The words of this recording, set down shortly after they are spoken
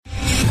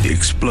The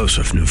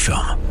explosive new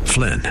film,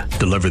 Flynn,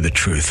 deliver the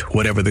truth,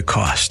 whatever the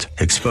cost,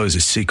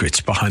 exposes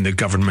secrets behind the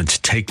government's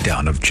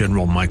takedown of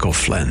General Michael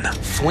Flynn.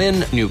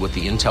 Flynn knew what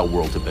the intel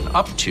world had been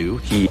up to.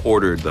 He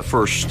ordered the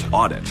first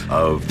audit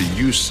of the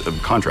use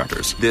of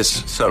contractors.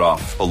 This set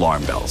off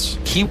alarm bells.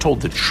 He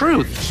told the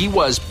truth. He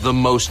was the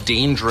most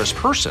dangerous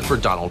person for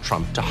Donald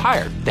Trump to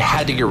hire. They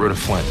had to get rid of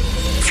Flynn.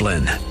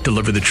 Flynn,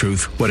 deliver the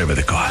truth, whatever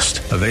the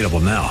cost. Available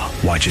now.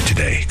 Watch it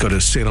today. Go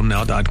to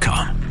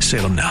salemnow.com.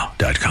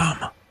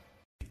 salemnow.com.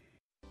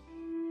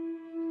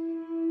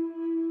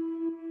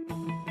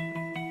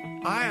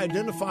 I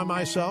identify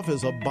myself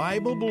as a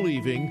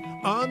Bible-believing,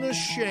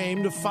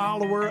 unashamed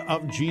follower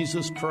of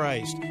Jesus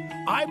Christ.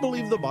 I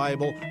believe the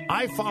Bible,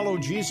 I follow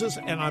Jesus,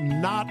 and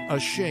I'm not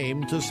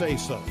ashamed to say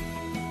so.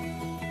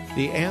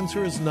 The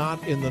answer is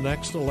not in the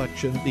next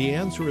election. The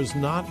answer is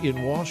not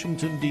in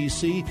Washington,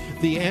 D.C.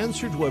 The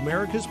answer to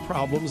America's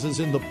problems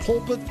is in the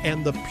pulpit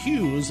and the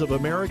pews of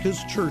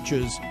America's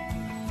churches.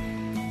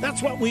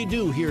 That's what we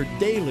do here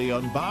daily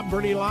on Bob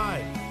Burney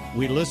Live.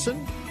 We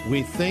listen,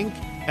 we think,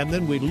 and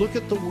then we look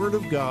at the Word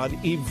of God,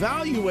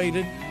 evaluate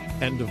it,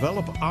 and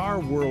develop our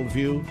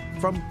worldview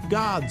from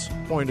God's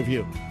point of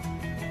view.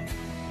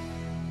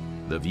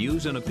 The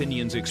views and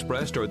opinions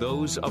expressed are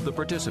those of the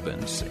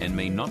participants and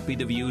may not be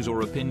the views or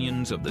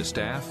opinions of the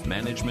staff,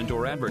 management,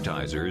 or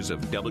advertisers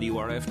of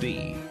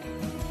WRFD.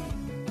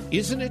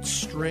 Isn't it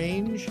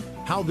strange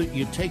how that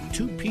you take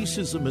two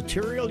pieces of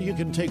material? You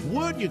can take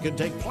wood, you can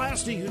take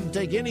plastic, you can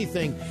take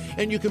anything,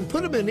 and you can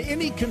put them in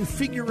any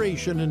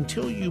configuration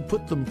until you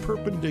put them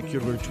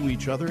perpendicular to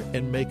each other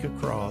and make a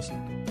cross.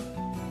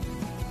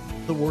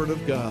 The Word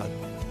of God.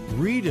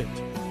 Read it.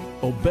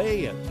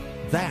 Obey it.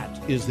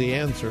 That is the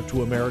answer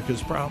to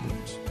America's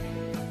problems.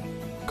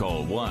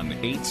 Call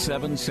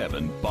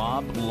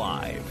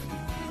 1-877-BOB-LIVE.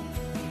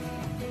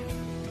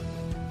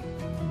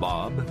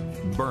 Bob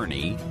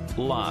Burney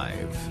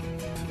Live.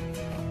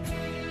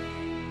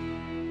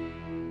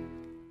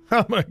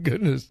 Oh, my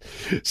goodness.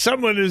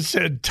 Someone has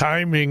said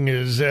timing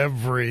is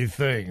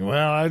everything.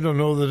 Well, I don't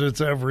know that it's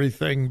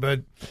everything,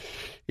 but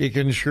it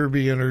can sure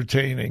be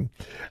entertaining.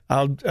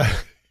 I'll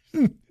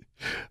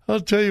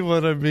tell you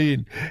what I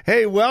mean.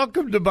 Hey,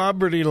 welcome to Bob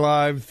Burney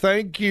Live.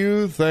 Thank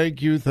you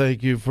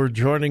for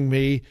joining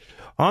me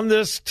on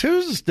this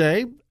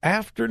Tuesday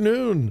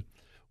afternoon.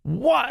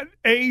 What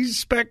a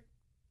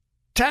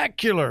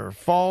spectacular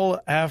fall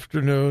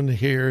afternoon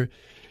here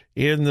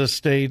in the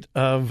state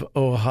of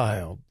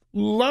Ohio.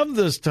 Love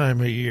this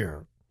time of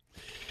year.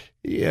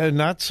 Yeah,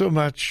 not so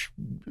much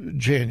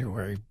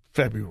January,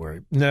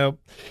 February. No.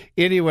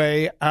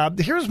 Anyway,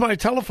 here's my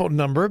telephone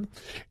number,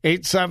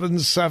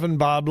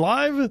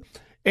 877-BOB-LIVE,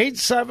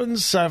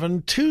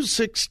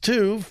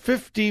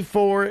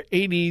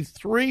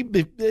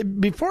 877-262-5483.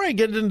 Before I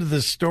get into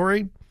this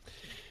story,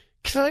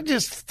 can I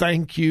just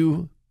thank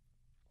you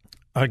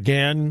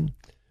again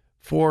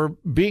for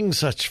being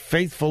such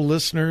faithful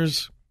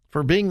listeners,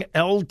 for being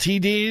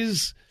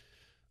LTDs,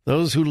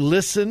 those who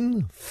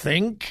listen,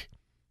 think,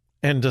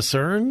 and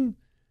discern.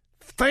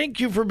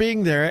 Thank you for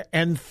being there,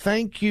 and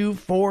thank you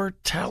for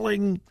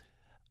telling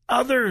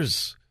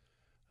others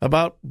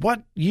about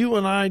what you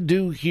and I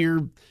do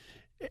here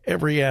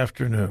every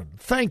afternoon.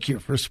 Thank you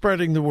for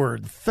spreading the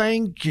word.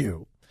 Thank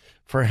you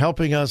for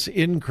helping us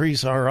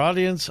increase our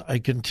audience. I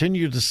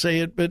continue to say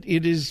it, but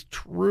it is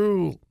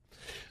true.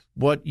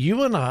 What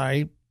you and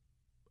I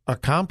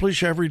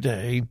accomplish every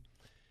day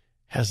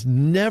has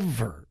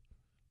never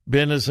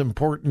been as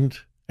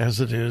important as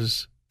it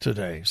is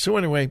today. So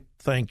anyway,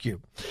 thank you.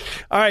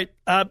 All right,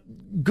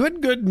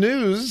 good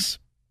news.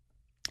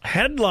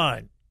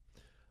 Headline: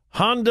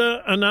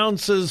 Honda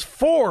announces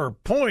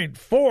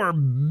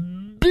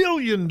 $4.4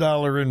 billion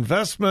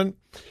investment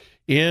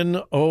in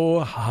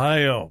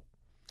Ohio.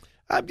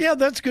 Yeah,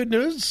 that's good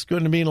news. It's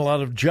going to mean a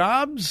lot of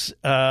jobs,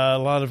 a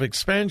lot of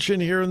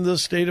expansion here in the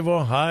state of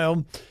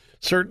Ohio.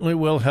 Certainly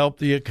will help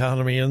the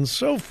economy and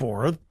so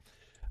forth.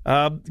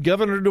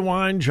 Governor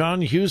DeWine,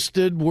 John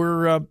Husted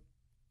were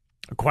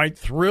quite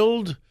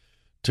thrilled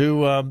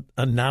to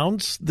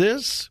announce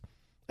this,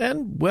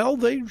 and, well,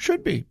 they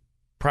should be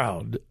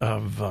proud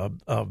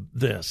of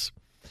this.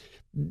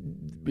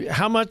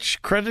 How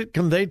much credit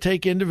can they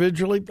take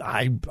individually?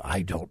 I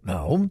don't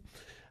know.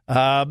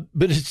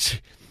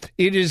 But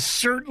it is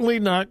certainly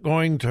not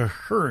going to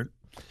hurt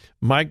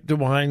Mike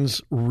DeWine's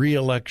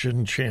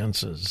reelection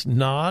chances.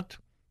 Not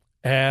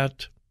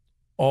at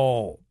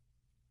all.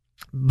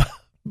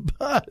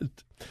 But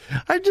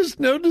I just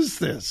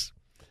noticed this.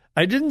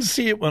 I didn't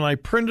see it when I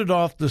printed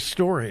off the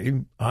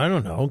story, I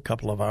don't know, a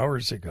couple of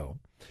hours ago.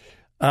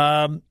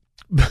 But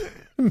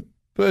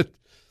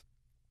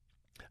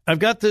I've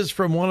got this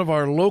from one of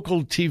our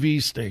local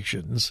TV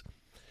stations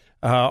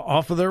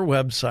off of their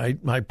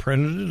website. I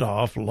printed it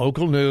off,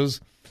 local news.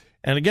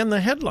 And again,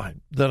 the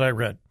headline that I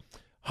read: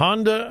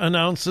 Honda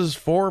announces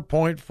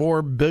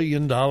 $4.4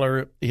 billion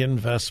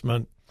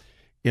investment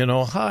in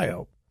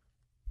Ohio.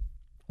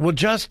 Well,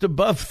 just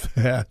above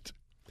that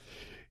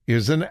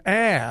is an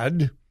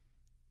ad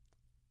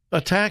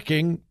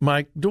attacking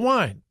Mike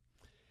DeWine.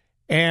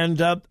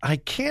 And I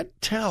can't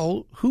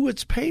tell who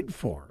it's paid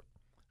for.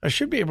 I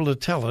should be able to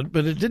tell it,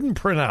 but it didn't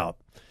print out.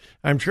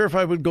 I'm sure if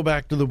I would go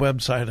back to the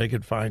website, I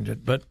could find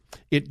it, but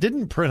it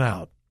didn't print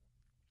out.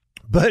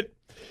 But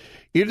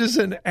it is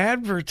an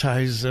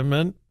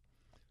advertisement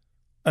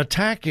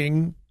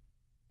attacking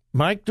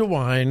Mike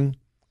DeWine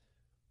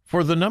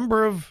for the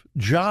number of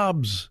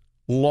jobs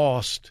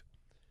lost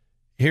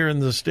here in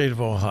the state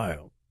of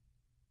Ohio.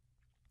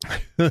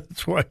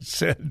 That's why I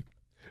said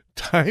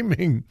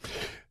timing.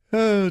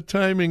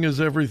 Timing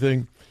is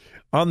everything.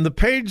 On the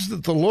page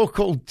that the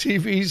local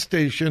TV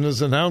station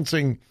is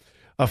announcing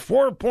a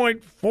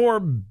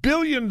 $4.4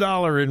 billion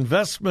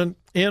investment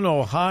in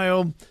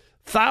Ohio,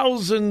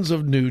 thousands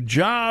of new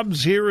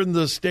jobs here in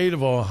the state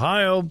of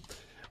Ohio,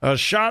 a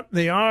shot in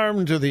the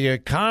arm to the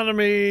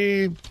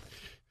economy.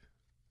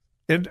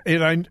 And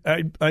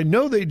I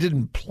know they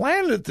didn't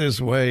plan it this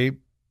way,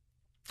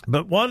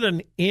 but what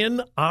an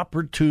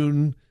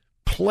inopportune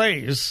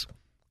place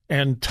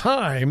and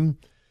time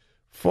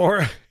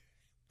for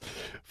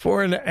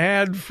an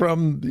ad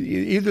from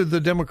either the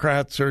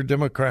Democrats or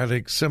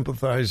Democratic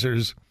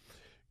sympathizers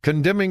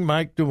condemning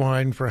Mike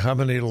DeWine for how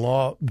many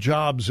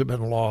jobs have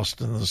been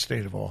lost in the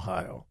state of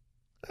Ohio.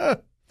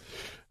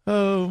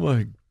 Oh,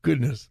 my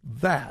goodness.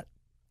 That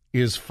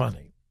is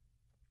funny.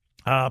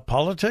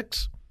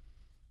 Politics,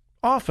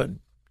 often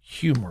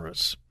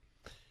humorous.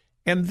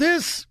 And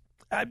this,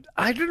 I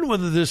don't know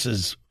whether this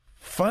is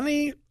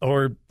funny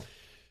or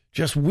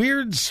just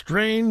weird,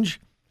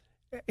 strange.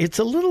 It's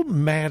a little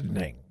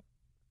maddening.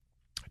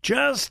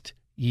 Just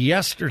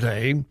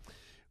yesterday,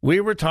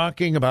 we were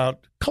talking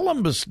about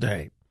Columbus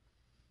Day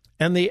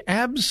and the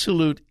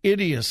absolute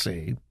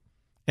idiocy,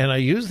 and I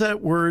use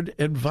that word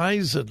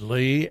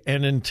advisedly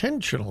and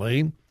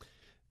intentionally,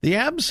 the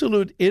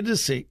absolute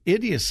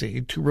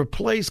idiocy to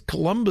replace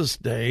Columbus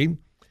Day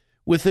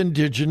with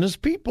Indigenous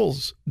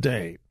Peoples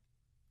Day.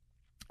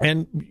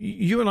 And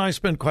you and I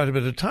spent quite a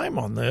bit of time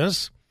on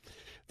this.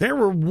 There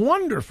were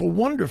wonderful,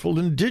 wonderful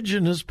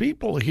indigenous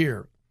people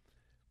here.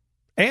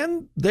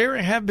 And there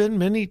have been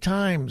many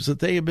times that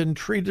they have been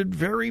treated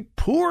very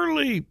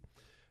poorly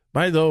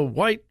by the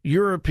white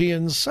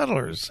European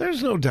settlers.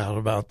 There's no doubt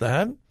about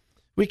that.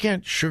 We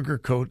can't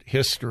sugarcoat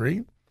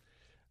history.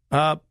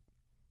 But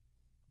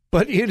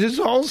it is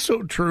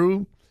also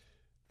true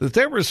that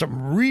there were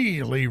some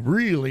really,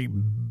 really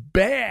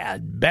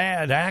bad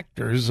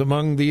actors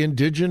among the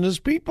indigenous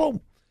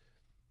people.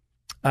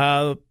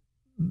 There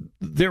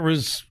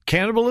was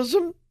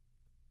cannibalism,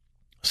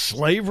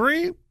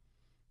 slavery.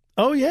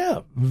 Oh,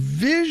 yeah,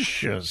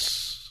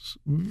 vicious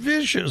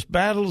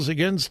battles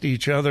against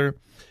each other.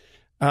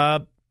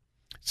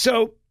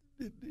 So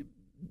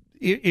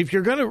if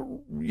you're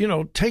going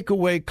to, take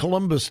away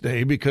Columbus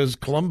Day because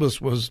Columbus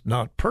was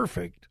not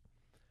perfect,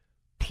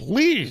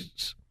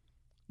 please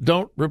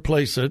don't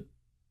replace it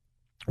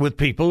with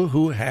people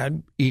who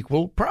had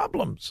equal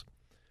problems.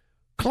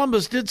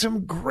 Columbus did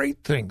some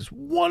great things,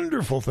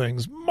 wonderful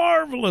things,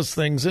 marvelous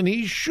things, and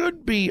he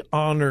should be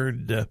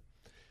honored.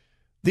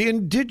 The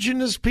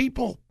indigenous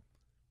people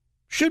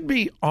should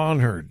be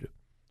honored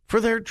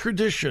for their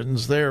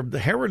traditions, their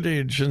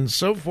heritage, and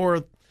so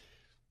forth.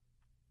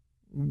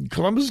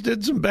 Columbus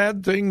did some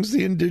bad things.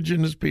 The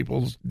indigenous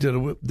peoples did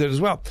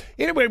as well.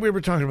 Anyway, we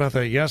were talking about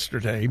that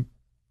yesterday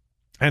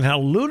and how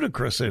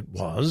ludicrous it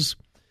was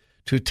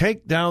to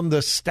take down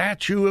the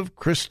statue of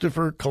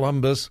Christopher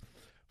Columbus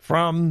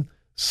from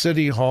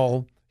City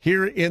Hall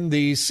here in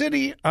the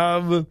city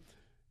of,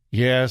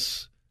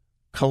 yes,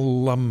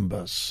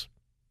 Columbus.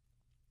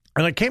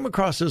 And I came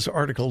across this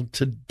article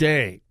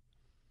today.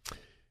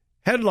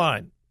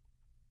 Headline,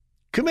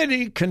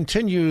 Committee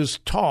continues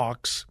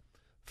talks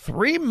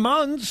 3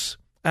 months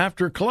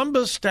after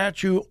Columbus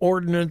statue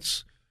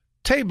ordinance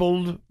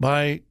tabled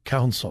by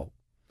council.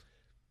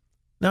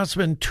 Now, it's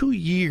been 2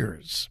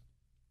 years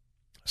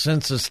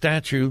since the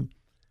statue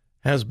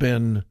has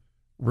been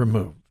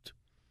removed.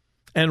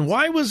 And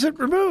why was it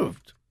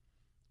removed?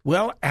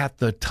 Well, at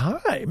the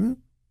time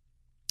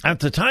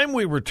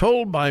we were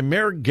told by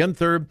Mayor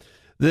Ginther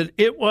that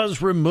it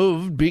was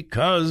removed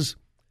because,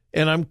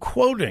 and I'm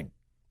quoting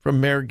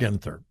from Mayor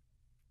Ginther,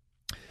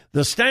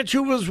 the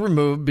statue was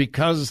removed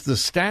because the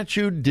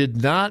statue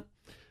did not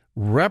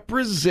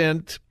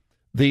represent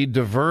the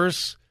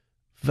diverse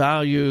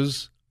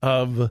values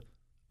of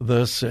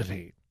the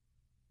city.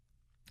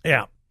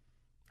 Yeah,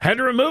 had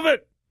to remove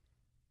it.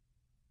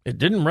 It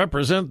didn't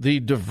represent the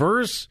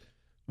diverse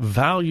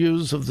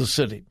values of the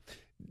city.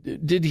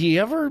 Did he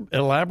ever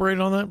elaborate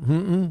on that?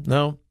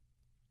 No.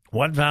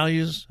 What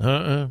values?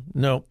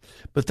 No.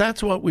 But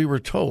that's what we were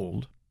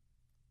told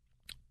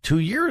 2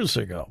 years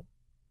ago.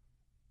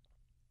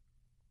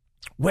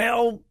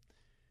 Well,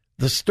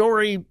 the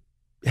story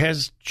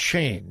has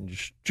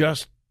changed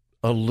just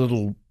a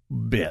little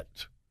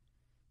bit.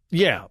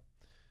 Yeah.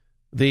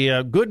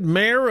 The good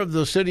mayor of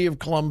the city of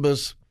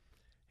Columbus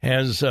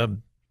has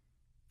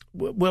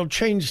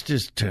changed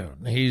his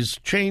tune. He's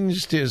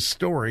changed his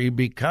story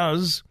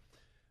because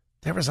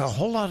there was a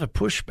whole lot of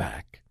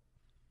pushback.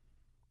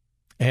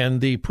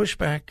 And the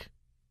pushback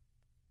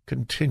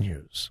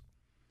continues.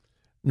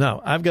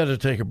 Now, I've got to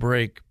take a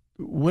break.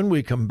 When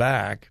we come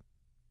back,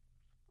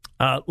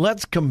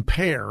 let's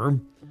compare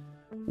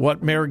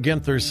what Mayor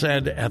Ginther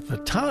said at the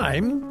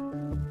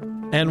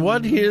time and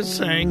what he is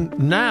saying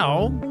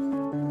now,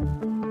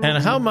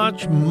 and how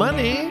much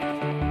money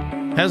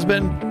has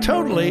been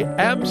totally,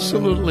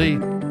 absolutely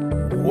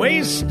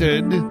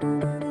wasted,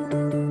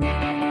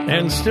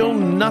 and still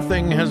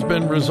nothing has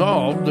been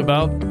resolved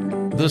about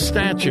the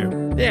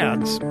statue. Yeah,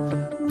 it's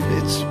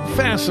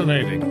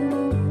fascinating.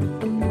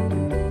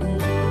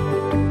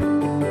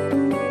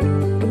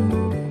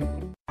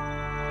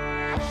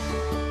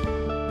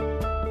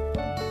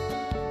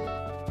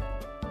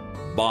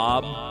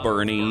 Bob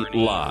Burney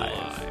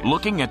Live.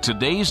 Looking at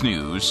today's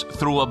news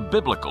through a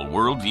biblical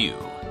worldview.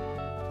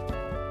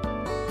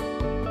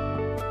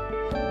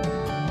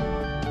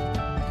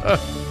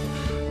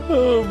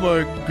 Oh,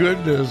 my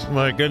goodness,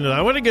 my goodness.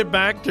 I want to get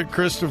back to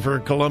Christopher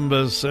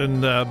Columbus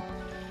and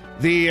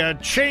the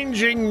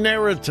changing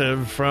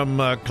narrative from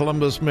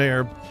Columbus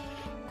Mayor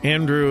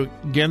Andrew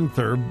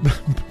Ginther.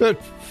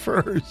 But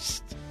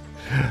first,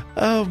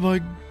 oh, my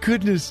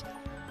goodness.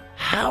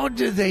 How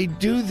do they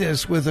do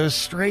this with a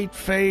straight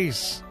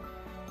face?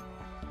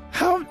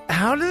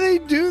 How do they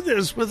do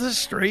this with a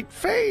straight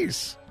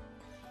face?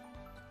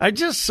 I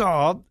just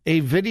saw a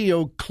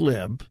video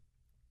clip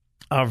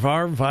of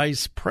our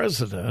vice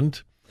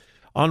president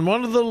on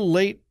one of the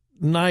late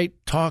night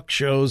talk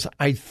shows.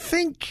 I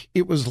think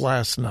it was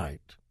last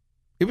night.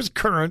 It was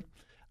current.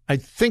 I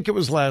think it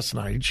was last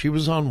night. She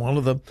was on one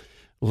of the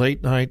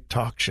late night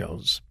talk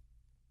shows.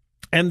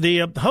 And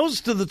the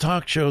host of the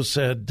talk show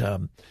said,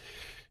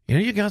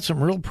 you got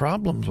some real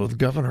problems with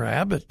Governor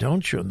Abbott,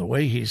 don't you, and the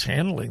way he's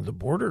handling the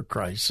border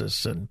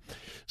crisis and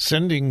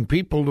sending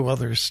people to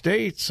other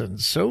states and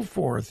so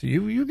forth.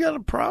 You got a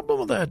problem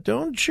with that,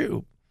 don't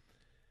you?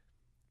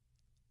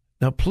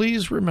 Now,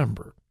 please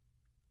remember,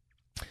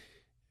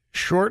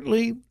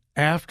 shortly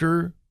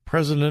after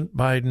President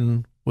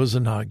Biden was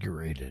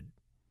inaugurated,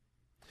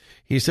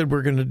 he said,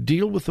 we're going to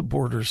deal with the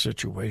border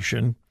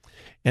situation,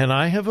 and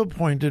I have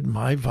appointed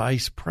my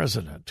vice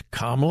president,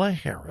 Kamala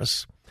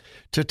Harris,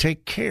 to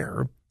take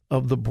care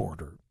of the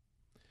border.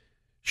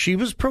 She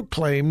was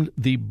proclaimed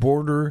the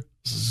border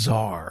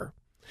czar.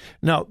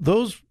 Now,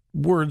 those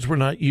words were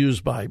not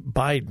used by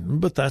Biden,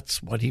 but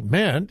that's what he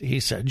meant. He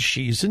said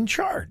she's in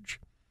charge.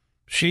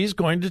 She's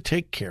going to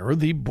take care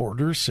of the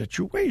border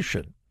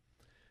situation.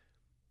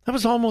 That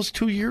was almost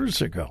 2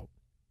 years ago.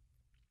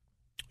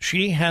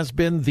 She has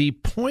been the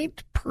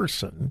point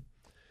person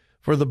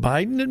for the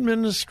Biden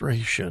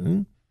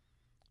administration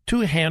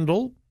to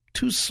handle,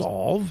 to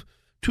solve,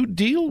 to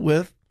deal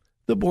with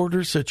the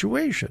border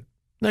situation.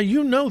 Now,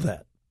 you know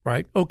that,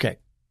 right? Okay.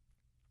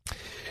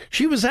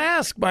 She was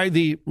asked by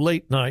the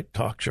late night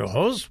talk show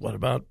host, what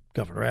about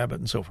Governor Abbott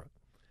and so forth?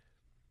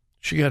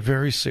 She got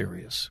very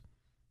serious.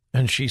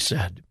 And she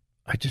said,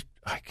 I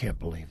can't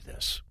believe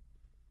this.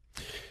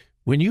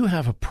 When you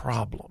have a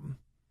problem,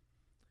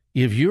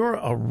 if you're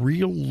a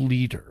real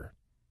leader,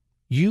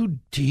 you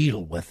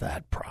deal with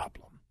that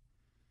problem.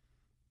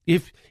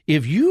 If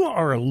you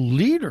are a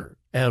leader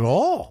at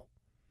all,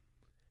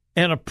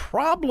 and a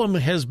problem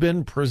has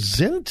been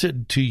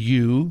presented to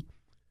you,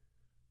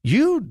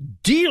 you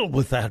deal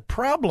with that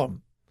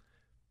problem.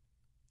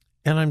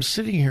 And I'm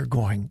sitting here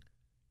going,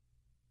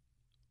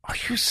 are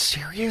you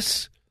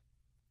serious?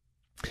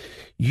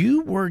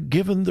 You were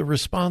given the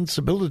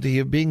responsibility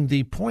of being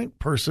the point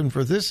person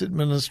for this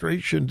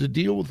administration to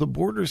deal with the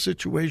border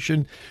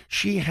situation.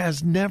 She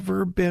has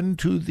never been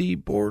to the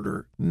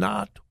border,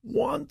 not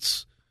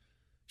once.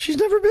 She's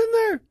never been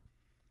there.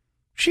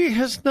 She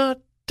has not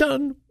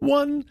done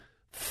one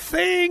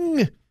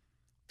thing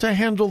to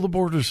handle the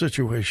border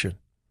situation.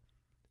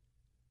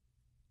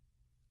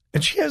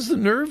 And she has the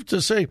nerve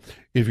to say,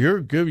 if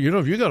you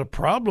got a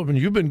problem and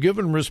you've been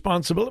given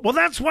responsibility, well,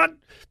 that's what,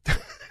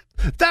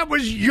 that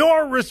was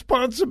your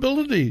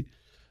responsibility.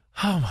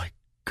 Oh, my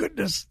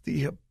goodness,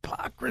 the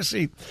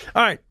hypocrisy.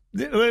 All right,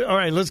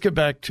 let's get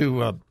back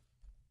to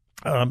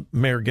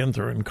Mayor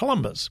Ginther in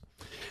Columbus.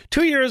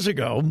 2 years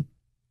ago,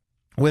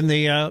 when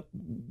the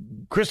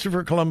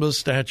Christopher Columbus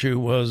statue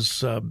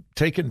was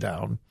taken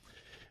down,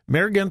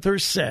 Mayor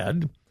Ginther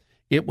said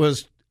it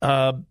was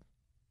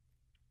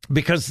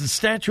because the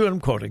statue, and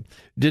I'm quoting,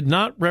 did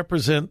not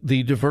represent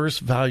the diverse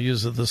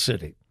values of the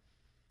city.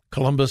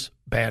 Columbus,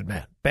 bad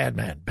man, bad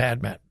man,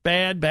 bad man,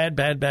 bad, bad,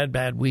 bad, bad,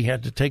 bad. We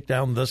had to take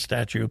down the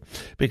statue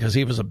because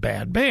he was a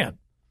bad man.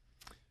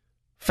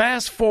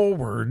 Fast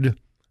forward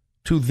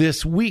to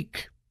this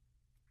week.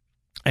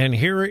 And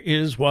here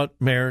is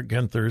what Mayor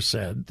Ginther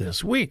said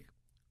this week.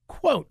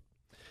 Quote,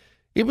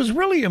 it was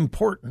really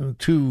important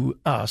to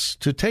us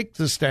to take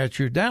the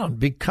statue down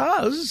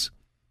because,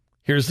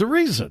 here's the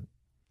reason.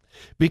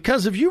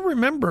 Because if you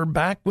remember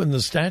back when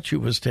the statue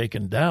was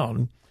taken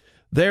down,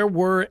 there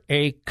were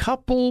a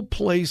couple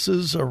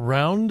places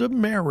around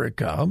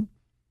America,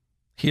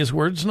 his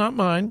words, not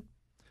mine,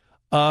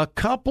 a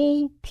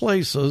couple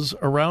places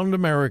around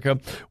America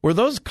where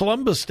those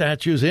Columbus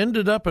statues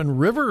ended up in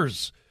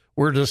rivers,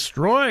 were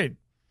destroyed,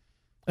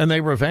 and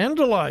they were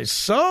vandalized.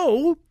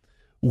 So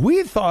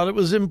we thought it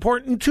was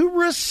important to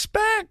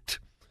respect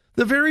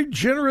the very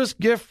generous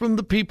gift from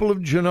the people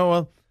of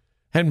Genoa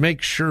and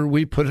make sure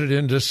we put it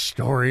into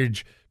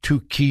storage to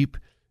keep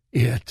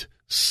it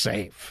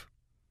safe.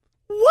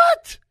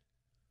 What?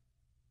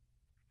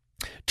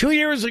 2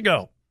 years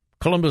ago,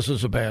 Columbus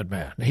is a bad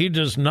man. He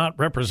does not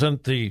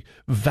represent the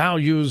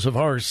values of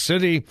our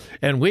city,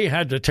 and we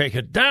had to take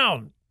it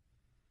down.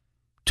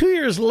 2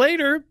 years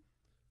later,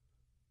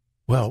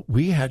 well,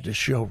 we had to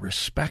show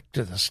respect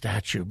to the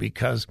statue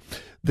because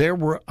there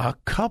were a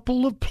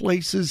couple of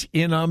places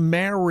in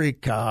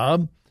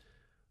America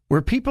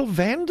where people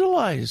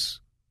vandalize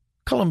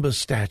Columbus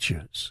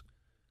statues.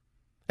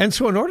 And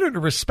so in order to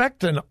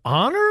respect and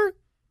honor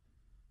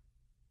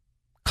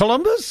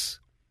Columbus,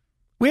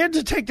 we had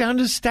to take down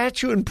his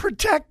statue and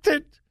protect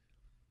it.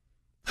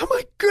 Oh,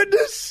 my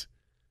goodness.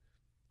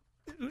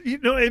 You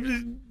know,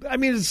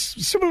 it's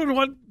similar to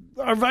what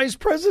our vice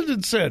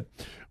president said.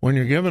 When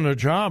you're given a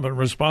job and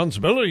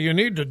responsibility, you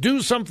need to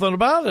do something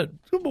about it.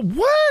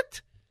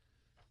 What?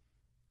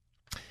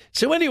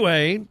 So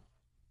anyway,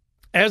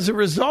 as a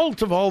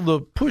result of all the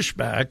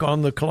pushback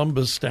on the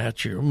Columbus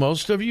statue,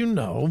 most of you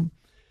know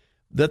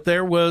that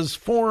there was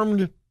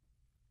formed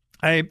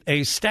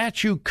a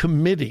statue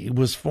committee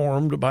was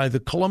formed by the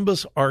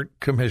Columbus Art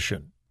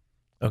Commission.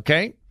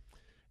 Okay?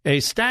 A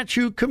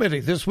statue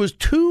committee. This was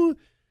 2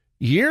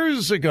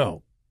 years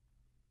ago.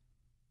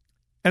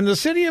 And the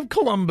city of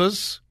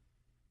Columbus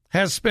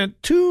has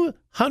spent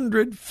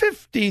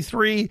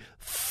 $253,000,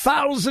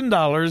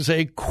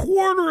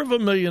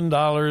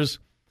 $250,000,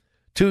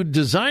 to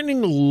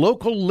Designing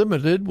Local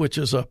Limited, which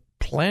is a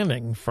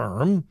planning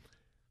firm.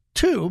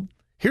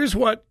 Here's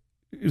what,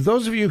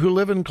 those of you who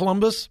live in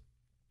Columbus,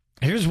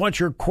 here's what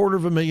your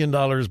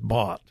 $250,000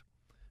 bought.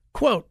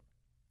 Quote,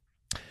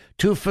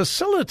 to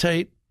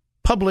facilitate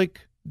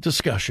public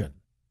discussion.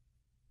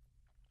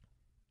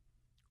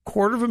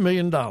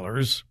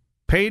 $250,000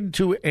 paid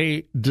to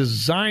a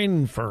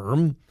design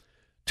firm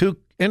to,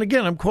 and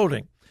again, I'm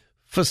quoting,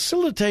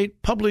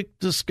 facilitate public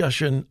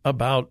discussion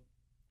about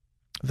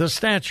the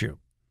statue.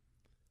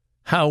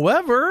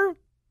 However,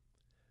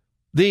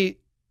 the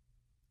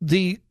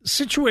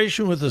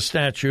situation with the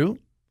statue,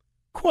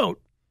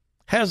 quote,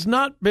 has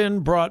not been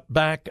brought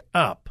back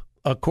up,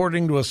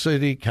 according to a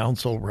city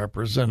council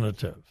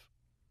representative.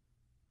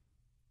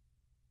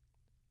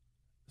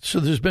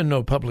 So there's been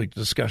no public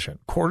discussion.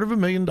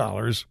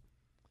 $250,000.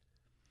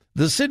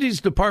 The city's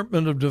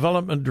Department of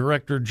Development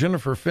Director,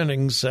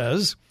 Ginther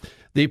says,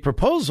 the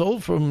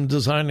proposal from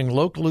Designing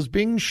Local is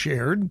being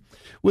shared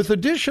with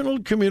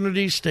additional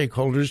community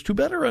stakeholders to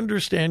better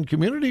understand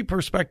community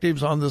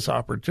perspectives on this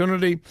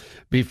opportunity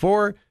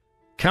before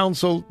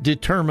council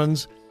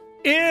determines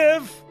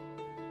if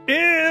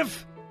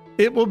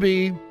it will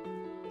be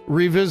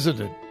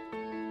revisited.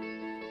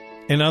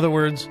 In other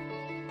words,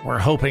 we're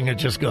hoping it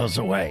just goes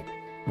away.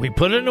 We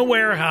put it in a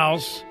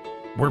warehouse,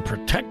 we're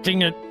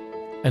protecting it,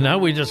 and now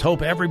we just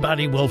hope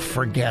everybody will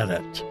forget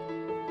it.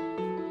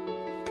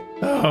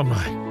 Oh,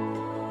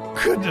 my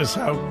goodness,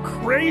 how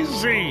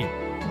crazy.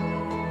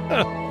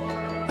 All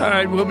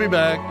right, we'll be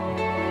back.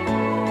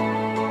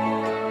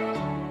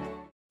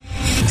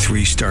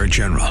 3-star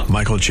General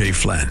Michael J.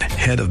 Flynn,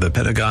 head of the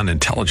Pentagon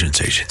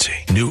Intelligence Agency,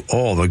 knew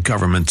all the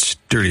government's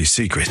dirty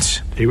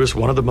secrets. He was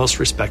one of the most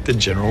respected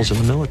generals in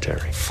the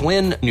military.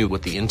 Flynn knew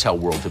what the intel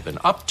world had been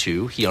up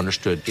to. He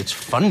understood its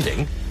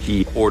funding.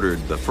 He ordered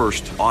the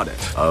first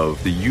audit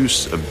of the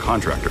use of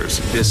contractors.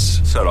 This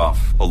set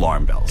off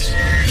alarm bells.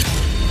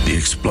 The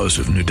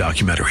explosive new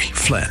documentary,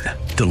 Flynn,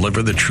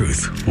 Deliver the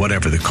Truth,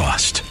 Whatever the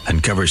Cost,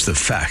 uncovers the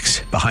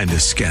facts behind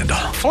this scandal.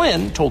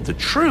 Flynn told the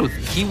truth.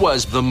 He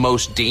was the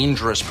most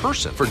dangerous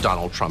person for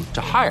Donald Trump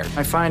to hire.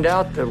 I find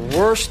out the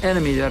worst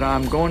enemy that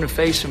I'm going to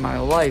face in my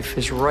life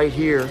is right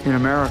here in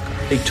America.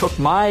 They took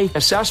my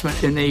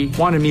assessment and they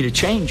wanted me to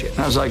change it. And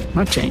I was like, I'm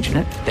not changing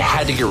it. They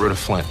had to get rid of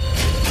Flynn.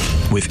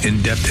 With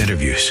in-depth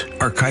interviews,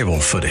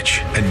 archival footage,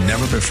 and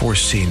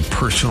never-before-seen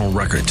personal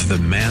records of the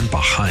man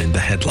behind the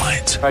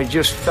headlines. I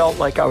just felt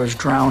like I was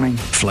drowning.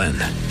 Flynn,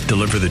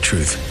 Deliver the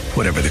Truth,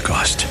 Whatever the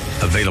Cost.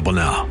 Available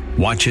now.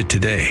 Watch it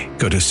today.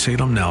 Go to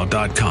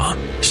salemnow.com.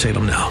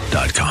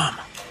 salemnow.com.